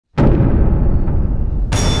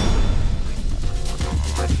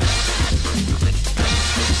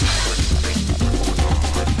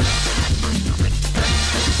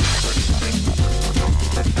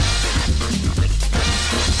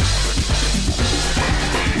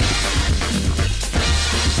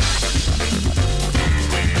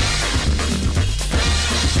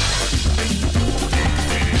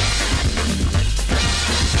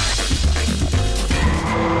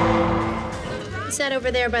over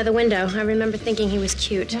there by the window. I remember thinking he was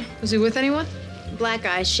cute. Yeah. Was he with anyone? Black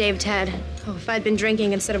guy, shaved head. Oh, if I'd been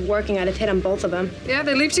drinking instead of working, I'd have hit on both of them. Yeah,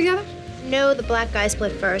 they leave together? No, the black guy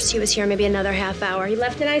split first. He was here maybe another half hour. He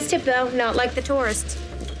left a nice tip, though, not like the tourists.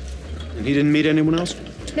 And he didn't meet anyone else?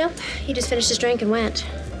 Nope, he just finished his drink and went.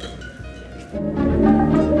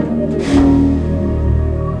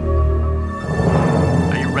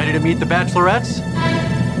 Are you ready to meet the bachelorettes?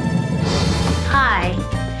 Hi,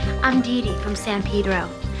 I'm Dee Dee from San Pedro.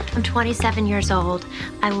 I'm 27 years old.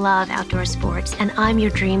 I love outdoor sports, and I'm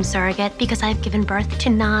your dream surrogate because I've given birth to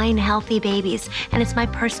 9 healthy babies, and it's my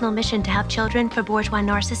personal mission to have children for bourgeois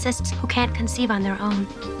narcissists who can't conceive on their own.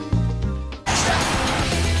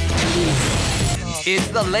 It's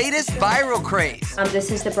the latest viral craze.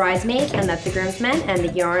 This is the bridesmaid, and that's the groomsmen, and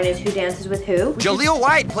the yarn is who dances with who. Jaleel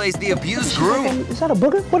White plays the abused groom. Is that a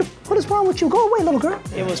booger? What is wrong with you? Go away, little girl.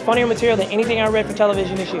 It was funnier material than anything I read for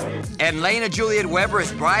television this year. And Leyna Juliet Weber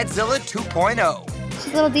is Bridezilla 2.0.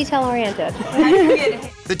 She's a little detail-oriented.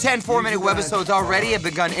 The 10 4-minute webisodes already have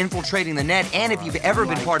begun infiltrating the net, and if you've ever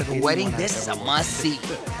been part of a wedding, this is a must-see.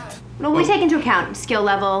 Well, we take into account skill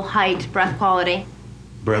level, height, breath quality.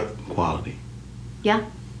 Breath quality. Yeah.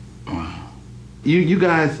 Wow. You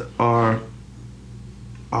guys are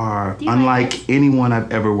unlike anyone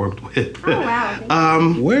I've ever worked with. Oh,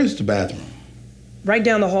 wow. Where's the bathroom? Right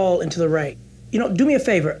down the hall and to the right. You know, do me a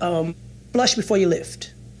favor. Flush before you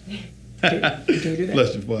lift. Can you do that?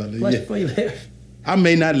 Flush before I lift. Flush before you lift. I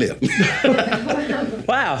may not lift.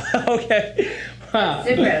 Wow. Okay. Wow.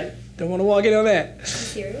 Super. Don't want to walk in on that. Are you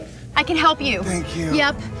serious? I can help you. Thank you.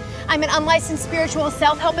 Yep. I'm an unlicensed spiritual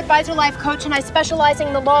self-help advisor life coach, and I specialize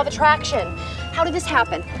in the law of attraction. How did this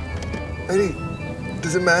happen? Lady,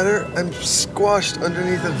 does it matter? I'm squashed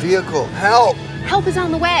underneath a vehicle. Help! Help is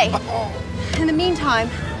on the way. In the meantime,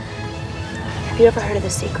 have you ever heard of The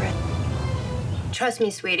Secret? Trust me,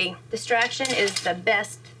 sweetie. Distraction is the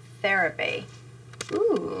best therapy.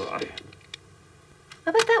 Ooh.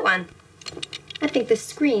 How about that one? I think this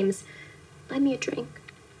screams, buy me a drink.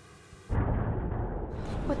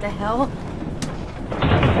 What the hell?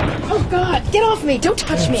 Oh, God, get off me. Don't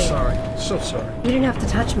touch me. Sorry. So sorry. You didn't have to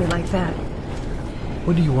touch me like that.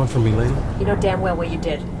 What do you want from me, lady? You know damn well what you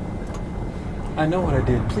did. I know what I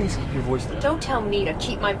did. Please keep your voice down. Don't tell me to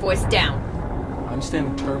keep my voice down. I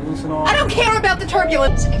understand the turbulence and all. I don't care about the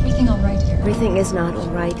turbulence. Is everything all right here? Everything is not all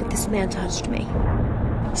right. This man touched me.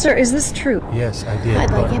 Sir, is this true? Yes, I did.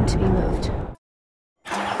 I'd like him to be moved.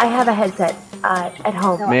 I have a headset at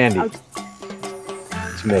home. Mandy.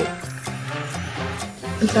 It's me,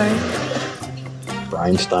 I'm sorry?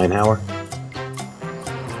 Brian Steinhauer.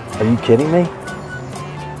 Are you kidding me?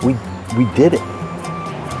 We did it.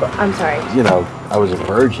 I'm sorry. You know, I was a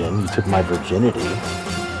virgin. You took my virginity.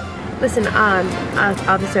 Listen,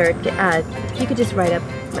 officer, if you could just write up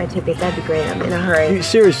my ticket, that'd be great. I'm in a hurry.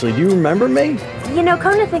 Seriously, do you remember me? You know,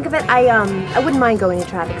 come to think of it, I wouldn't mind going to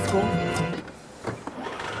traffic school.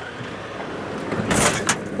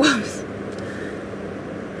 Whoops.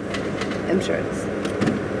 I'm sure it's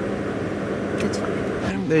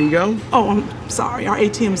fine. There you go. Oh, I'm sorry. Our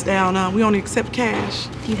ATM's down. We only accept cash.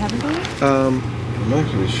 Do you have it on? I'm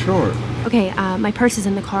actually short. Okay, my purse is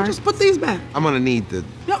in the car. Just put these back. I'm gonna need the...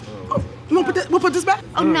 No. Oh, you want we'll put this back?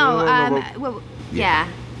 Oh, no, no. well, yeah,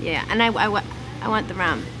 and I want the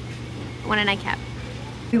rum. One a nightcap.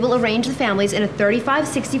 We will arrange the families in a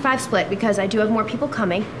 35-65 split because I do have more people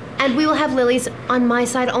coming. And we will have lilies on my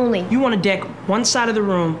side only. You want to deck one side of the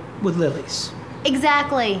room with lilies.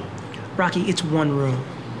 Exactly. Rocky, it's one room.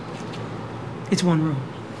 It's one room.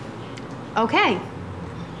 Okay.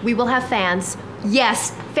 We will have fans.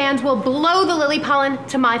 Yes, fans will blow the lily pollen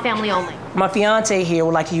to my family only. My fiance here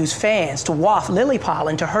would like to use fans to waft lily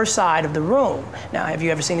pollen to her side of the room. Now, have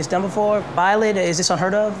you ever seen this done before? Violet, is this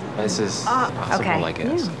unheard of? This is possible, okay. I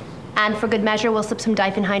guess. And for good measure, we'll slip some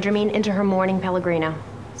diphenhydramine into her morning Pellegrino.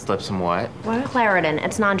 Slip some what? Claritin.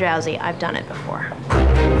 It's non-drowsy. I've done it before.